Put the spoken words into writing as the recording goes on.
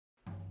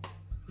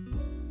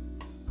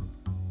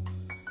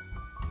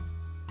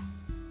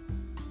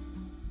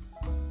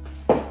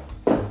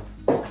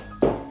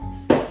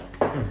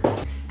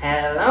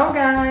Hello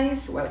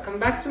guys, welcome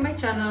back to my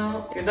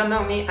channel. If you don't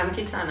know me, I'm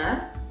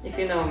Kitana. If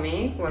you know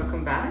me,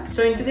 welcome back.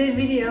 So in today's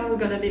video we're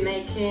gonna be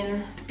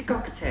making a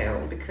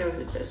cocktail because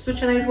it's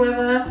such a nice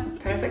weather,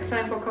 perfect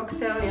time for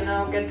cocktail, you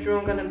know, get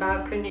drunk on the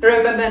balcony.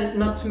 Remember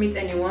not to meet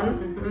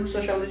anyone,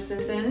 social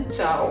distancing.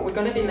 So we're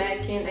gonna be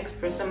making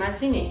espresso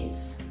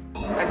martinis.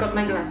 I got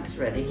my glasses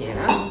ready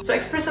here. So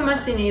espresso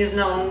martini is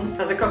known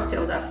as a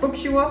cocktail that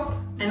fucks you up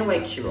and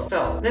wakes you up.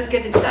 So let's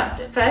get it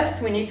started.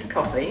 First we need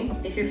coffee.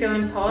 If you're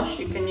feeling posh,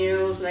 you can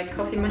use like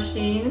coffee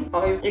machine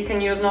or you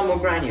can use normal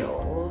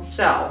granules.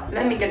 So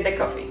let me get the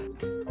coffee.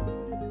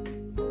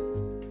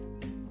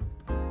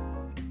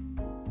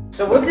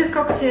 So with this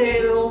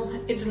cocktail,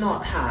 it's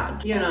not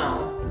hard, you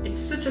know. It's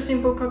such a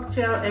simple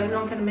cocktail,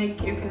 everyone can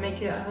make, you can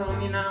make it at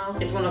home, you know.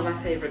 It's one of my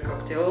favorite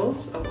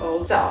cocktails of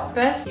all. So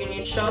first you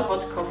need shot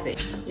hot coffee.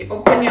 You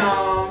open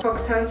your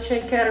cocktail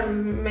shaker,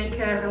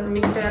 maker,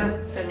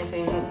 mixer,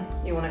 anything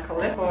you want to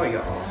call it, pour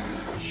your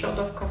shot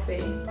of coffee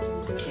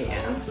into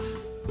here.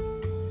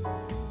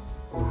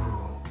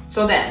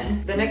 So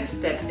then the next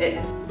step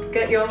is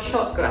get your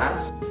shot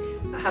glass.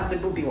 I have the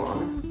booby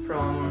one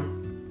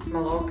from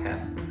Mallorca.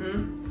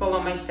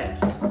 Follow my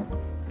steps.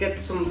 Get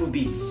some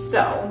boobies.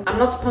 So I'm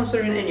not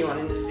sponsoring anyone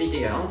in this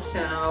video,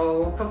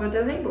 so cover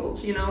the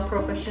labels, you know,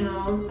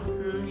 professional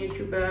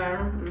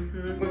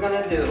YouTuber. We're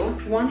gonna do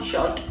 1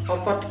 shot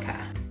of vodka.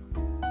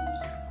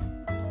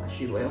 As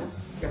you will.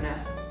 Gonna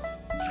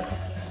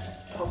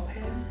pop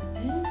it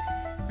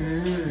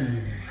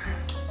in.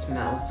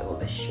 Smells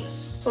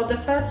delicious. So the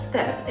third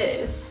step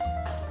is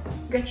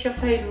get your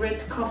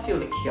favorite coffee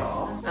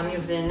liqueur. I'm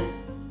using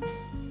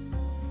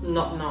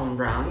not known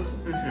brands.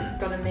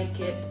 Gonna make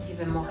it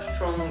even more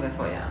stronger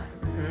for you.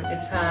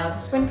 It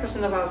has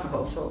 20% of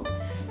alcohol, so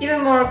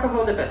even more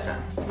alcohol the better.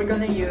 We're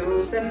gonna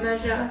use the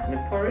measure and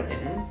pour it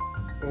in.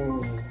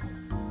 Ooh.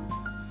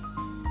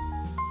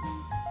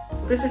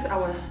 This is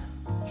our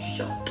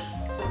shot.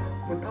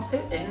 We pop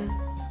it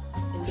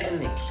into the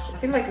mixture. I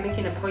feel like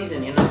making a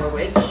poison, you know, a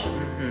witch.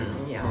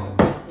 Yeah,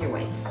 you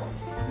wait.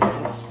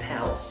 Making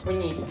spells. We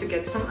need to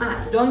get some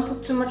ice. Don't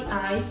put too much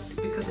ice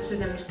because this is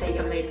a mistake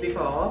I made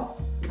before.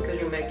 Because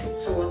you make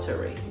it too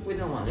watery. We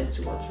don't want it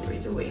too watery,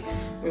 do we?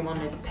 We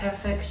want it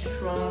perfect,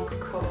 strong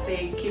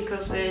coffee, kick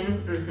us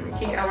in,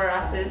 kick our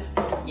asses.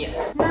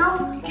 Yes.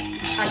 Now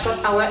I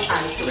got our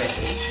ice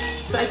ready.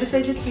 So I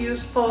decided to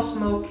use 4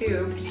 small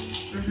cubes.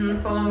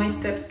 Follow my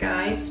steps,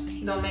 guys.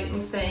 Don't make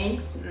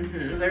mistakes.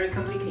 Very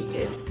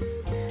complicated.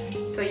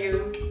 So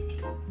you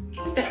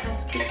put the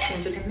ice cubes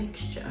into the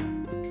mixture.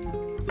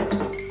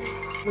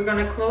 We're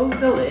gonna close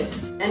the lid,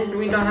 and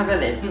we don't have a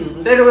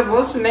lid. There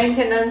was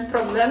maintenance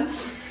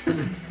problems. I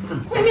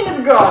mean,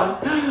 it's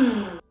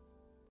gone.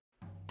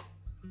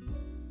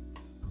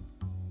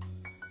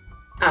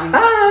 I'm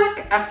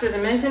back! After the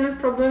maintenance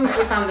problems,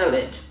 we found a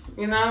lid.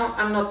 You know,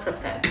 I'm not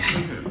prepared.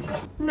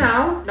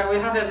 Now that we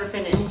have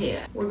everything in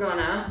here, we're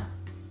gonna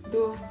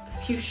do a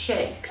few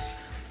shakes.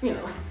 You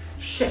know,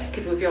 shake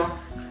it with your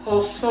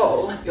whole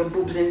soul. Your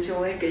boobs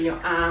into it, get your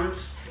arms.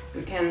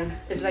 You can,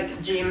 it's like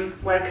a gym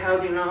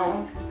workout, you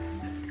know.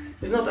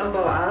 It's not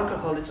about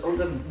alcohol, it's all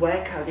the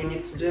workout you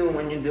need to do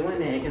when you're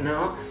doing it, you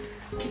know.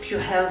 Keeps you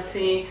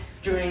healthy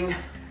during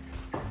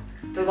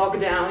the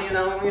lockdown, you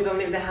know, you don't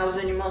leave the house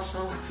anymore,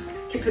 so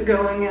keep it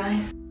going,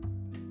 guys.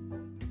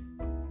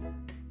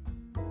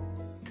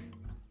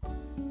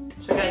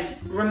 So guys,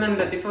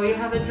 remember, before you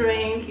have a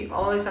drink, you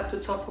always have to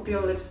top up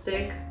your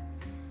lipstick.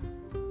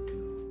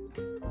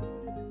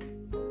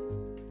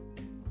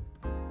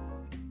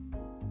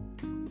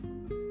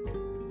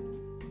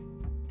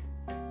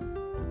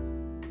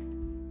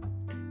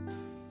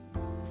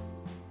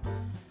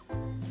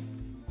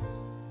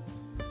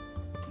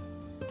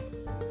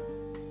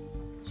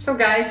 So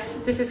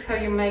guys, this is how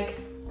you make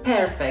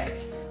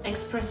perfect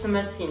espresso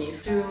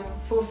martinis to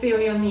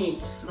fulfill your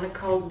needs on a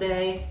cold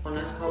day, on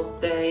a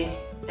hot day,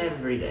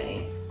 every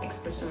day.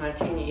 Espresso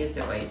martini is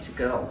the way to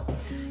go.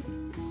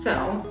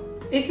 So,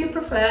 if you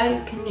prefer,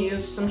 you can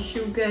use some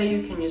sugar,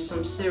 you can use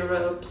some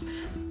syrups,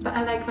 but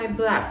I like my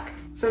black.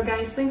 So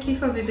guys, thank you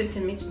for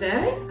visiting me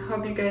today. I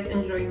hope you guys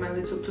enjoyed my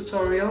little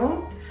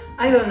tutorial.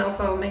 I don't know if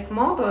I'll make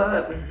more,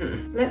 but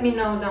let me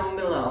know down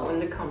below in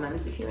the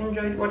comments if you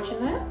enjoyed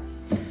watching it.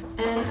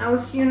 And I'll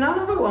see you in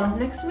another one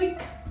next week.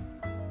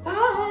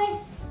 Bye!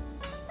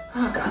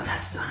 Oh god,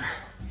 that's done.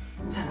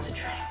 Time to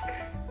drink.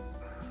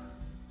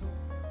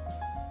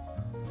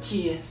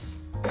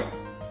 Cheers.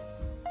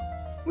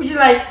 Would you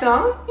like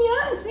some?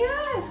 Yes,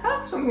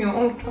 have some your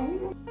own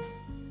tongue.